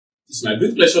It's my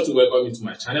great pleasure to welcome you to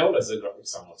my channel, Let's Say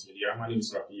Graphics and Multimedia. My name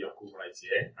is Rafi Yakub right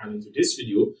here, and in today's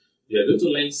video, we are going to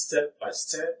learn step by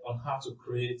step on how to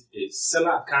create a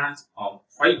seller account on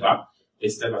Fiverr, a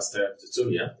step-by-step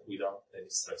tutorial without any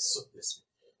stress. So let's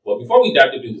go. But before we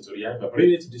dive into the tutorial, if you're brand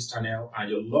new to this channel and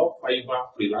you love Fiverr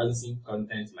freelancing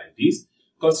content like this,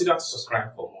 consider to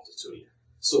subscribe for more tutorials.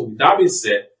 So with that being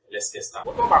said, let's get started.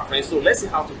 Welcome back, friends. So let's see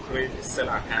how to create a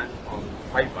seller account on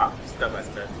Fiverr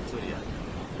step-by-step tutorial.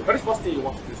 The very first thing you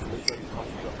want to do is to make sure you come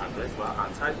to your address bar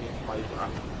and type in Fiverr.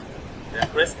 Then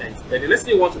press enter. Then the next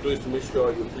thing you want to do is to make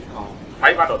sure you click on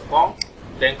fiverr.com.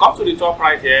 Then come to the top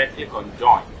right here, click on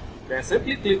join. Then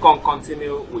simply click on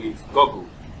continue with Google.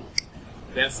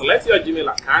 Then select your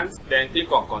Gmail account. Then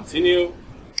click on continue.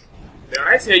 Then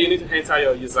right here you need to enter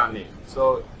your username.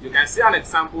 So you can see an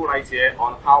example right here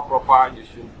on how proper you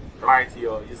should write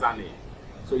your username.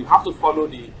 So you have to follow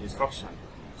the instruction.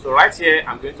 So right here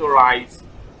I'm going to write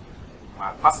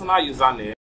my personal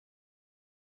username.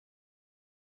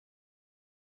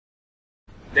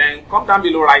 Then come down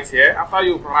below right here. After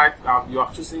you write, you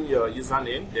are choosing your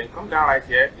username. Then come down right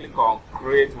here, click on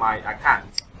create my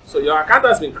account. So your account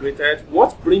has been created.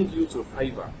 What brings you to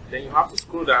Fiverr? Then you have to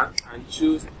scroll down and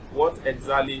choose what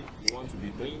exactly you want to be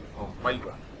doing on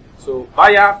Fiverr. So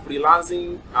buyer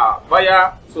freelancing,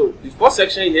 buyer. So the first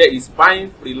section here is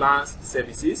buying freelance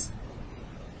services,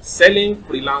 selling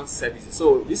freelance services.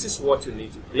 So this is what you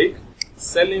need to click,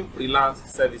 selling freelance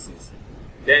services.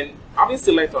 Then having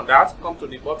select on that, come to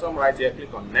the bottom right here,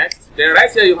 click on next. Then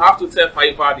right here you have to tell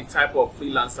Fiverr the type of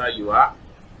freelancer you are.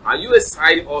 Are you a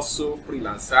side hustle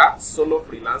freelancer, solo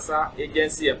freelancer,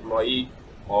 agency employee,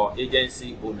 or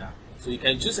agency owner? So you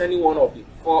can choose any one of the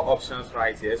four options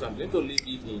right here. So I'm going to leave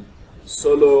it in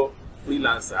solo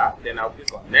freelancer. Then I'll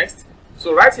click on next.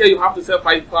 So right here you have to tell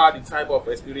Fiverr the type of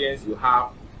experience you have.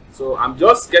 So I'm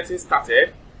just getting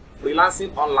started,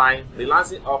 freelancing online,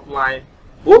 freelancing offline,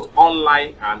 both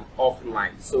online and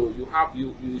offline. So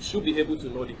you should be able to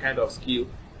know the kind of skill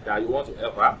that you want to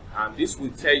offer, and this will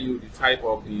tell you the type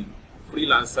of the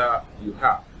freelancer you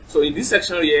have. So in this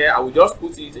section here, I will just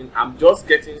put it in, I'm just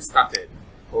getting started.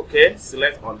 Okay,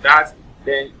 select on that,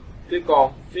 then click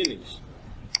on finish.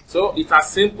 So it's as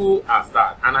simple as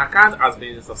that. An account has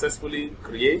been successfully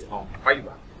created on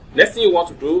Fiverr. Next thing you want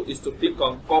to do is to click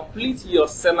on complete your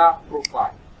seller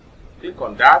profile. Click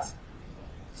on that.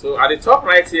 So at the top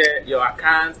right here, your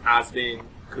account has been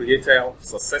created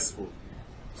successfully.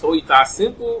 So it's as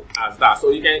simple as that.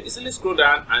 So you can easily scroll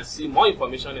down and see more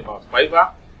information about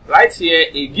Fiverr. Right here,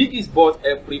 a gig is bought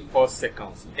every 4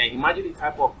 seconds. You can imagine the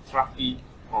type of traffic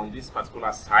on this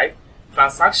particular site.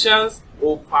 Transactions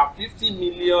over 50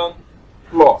 million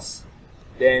plus.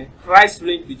 Then price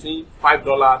range between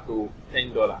 $5 to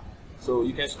 $10. So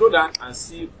you can scroll down and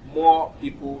see more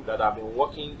people that have been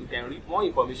working. You can read more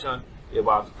information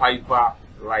about Fiverr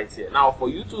right here. Now for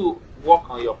you to work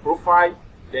on your profile,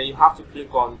 then you have to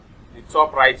click on the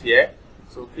top right here.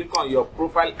 So click on your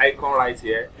profile icon right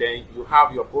here. Then you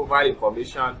have your profile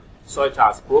information such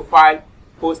as profile,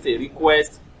 post a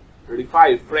request, refer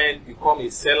a friend, become a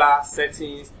seller,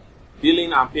 settings,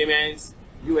 billing and payments,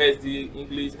 USD,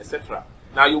 English, etc.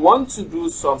 Now you want to do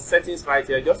some settings right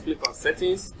here. Just click on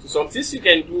settings. So some things you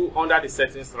can do under the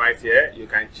settings right here. You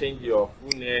can change your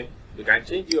full name. You can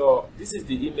change your, this is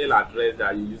the email address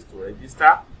that you use to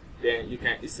register. Then you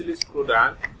can easily scroll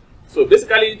down. So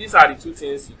basically these are the two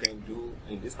things you can do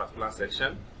in this particular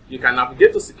section. You can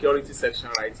navigate to security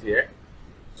section right here.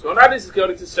 So under the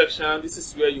security section, this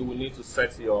is where you will need to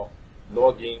set your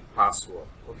login password.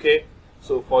 Okay,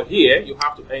 so for here you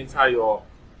have to enter your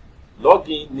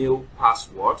login new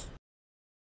password.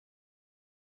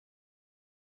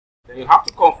 Then you have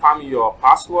to confirm your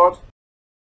password.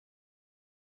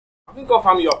 After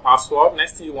confirming your password,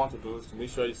 next thing you want to do is to make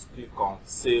sure you click on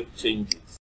save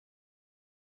changes.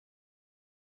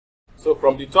 So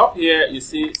from the top here, you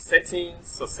see settings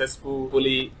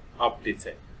successfully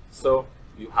updated. So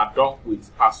you are done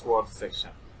with password section.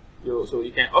 So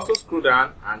you can also scroll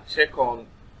down and check on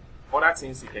other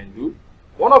things you can do.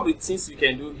 One of the things you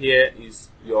can do here is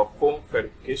your phone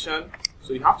verification.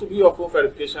 So you have to do your phone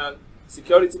verification,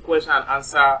 security question and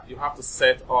answer. You have to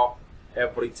set up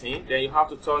everything. Then you have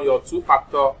to turn your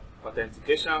two-factor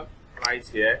authentication right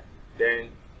here. Then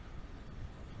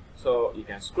so you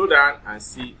can scroll down and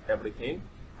see everything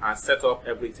and set up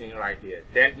everything right here.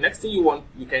 Then next thing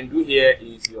you can do here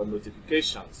is your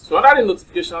notifications. So under the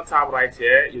notification tab right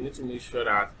here, you need to make sure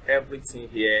that everything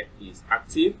here is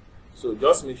active. So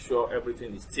just make sure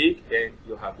everything is ticked, then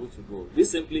you are good to go. This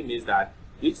simply means that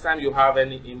each time you have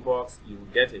any inbox, you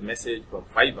will get a message from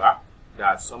Fiverr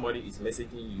that somebody is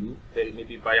messaging you,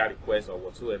 maybe via request or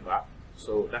whatsoever.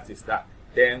 So that is that.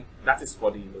 Then that is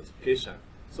for the notification.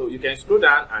 So you can scroll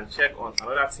down and check on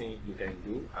another thing you can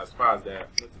do as far as the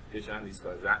notification is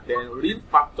concerned. Then real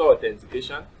factor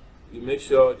authentication, you make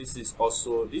sure this is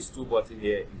also, this two button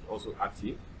here is also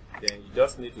active. Then you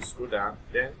just need to scroll down,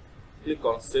 then click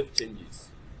on save changes.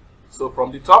 So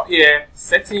from the top here,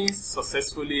 settings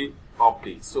successfully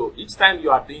update. So each time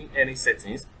you are doing any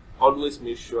settings, always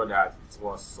make sure that it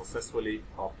was successfully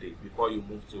updated before you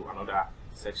move to another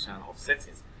section of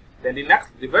settings. Then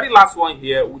the very last one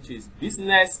here, which is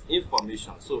business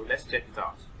information. So let's check it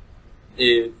out.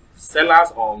 If sellers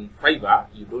on Fiverr,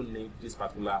 you don't need this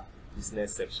particular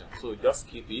business section, so just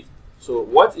keep it. So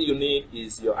what you need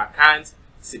is your account,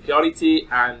 security,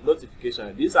 and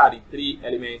notification. These are the three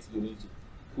elements you need to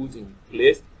put in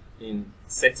place in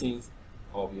settings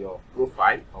of your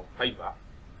profile on Fiverr.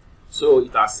 So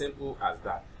it's as simple as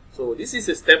that. So this is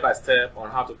a step-by-step on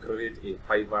how to create a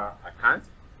Fiverr account,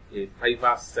 a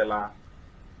Fiverr seller.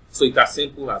 So it's as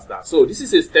simple as that. So this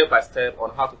is a step-by-step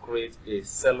on how to create a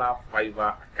seller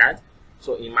Fiverr account.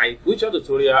 So in my future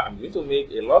tutorial, I'm going to make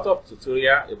a lot of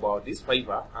tutorial about this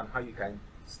Fiverr and how you can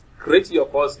create your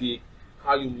first gig,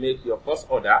 how you make your first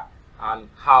order, and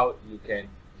how you can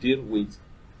deal with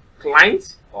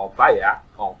client or buyer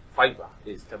on Fiverr.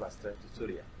 A step-by-step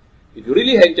tutorial. If you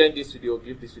really enjoyed this video,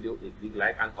 give this video a big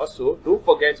like, and also don't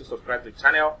forget to subscribe to the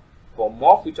channel for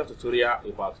more future tutorial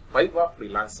about Fiverr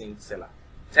freelancing seller.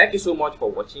 Thank you so much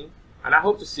for watching, and I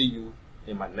hope to see you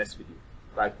in my next video.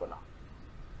 Bye for now.